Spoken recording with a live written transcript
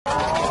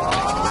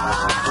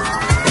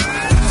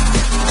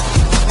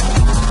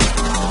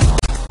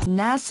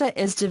NASA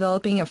is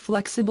developing a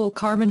flexible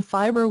carbon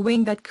fiber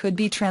wing that could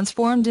be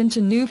transformed into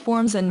new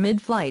forms in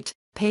mid-flight,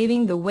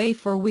 paving the way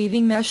for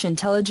weaving mesh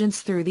intelligence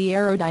through the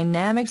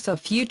aerodynamics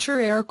of future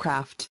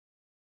aircraft.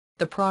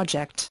 The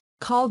project,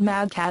 called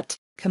MADCAT,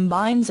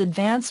 combines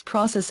advanced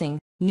processing,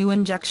 new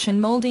injection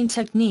molding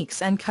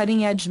techniques and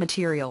cutting-edge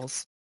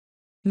materials.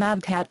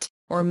 MADCAT,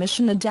 or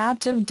Mission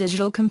Adaptive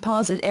Digital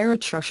Composite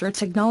Aerostructure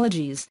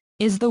Technologies,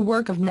 is the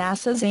work of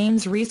NASA's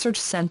Ames Research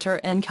Center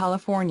in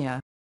California.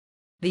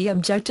 The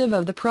objective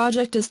of the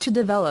project is to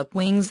develop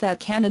wings that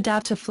can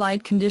adapt to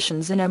flight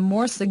conditions in a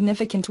more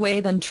significant way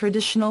than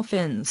traditional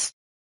fins.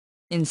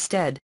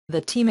 Instead,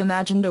 the team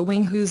imagined a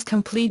wing whose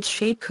complete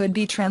shape could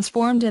be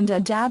transformed and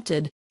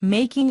adapted,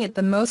 making it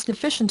the most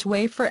efficient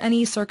way for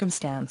any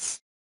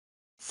circumstance.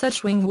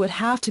 Such wing would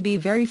have to be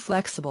very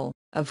flexible,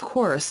 of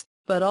course,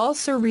 but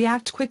also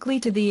react quickly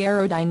to the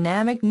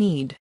aerodynamic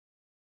need.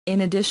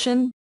 In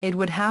addition, it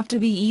would have to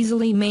be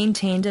easily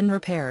maintained and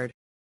repaired.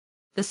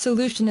 The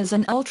solution is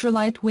an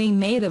ultralight wing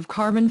made of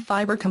carbon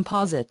fiber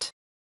composite.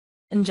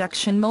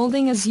 Injection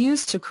molding is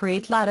used to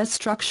create lattice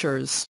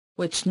structures,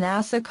 which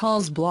NASA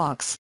calls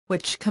blocks,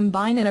 which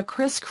combine in a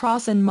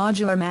crisscross and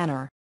modular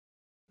manner.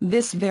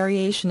 This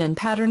variation in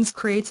patterns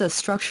creates a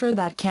structure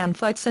that can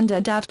flex and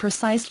adapt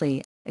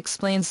precisely,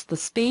 explains the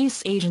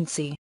space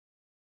agency.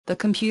 The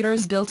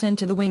computers built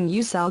into the wing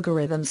use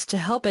algorithms to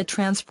help it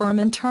transform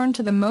and turn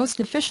to the most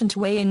efficient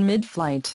way in mid-flight.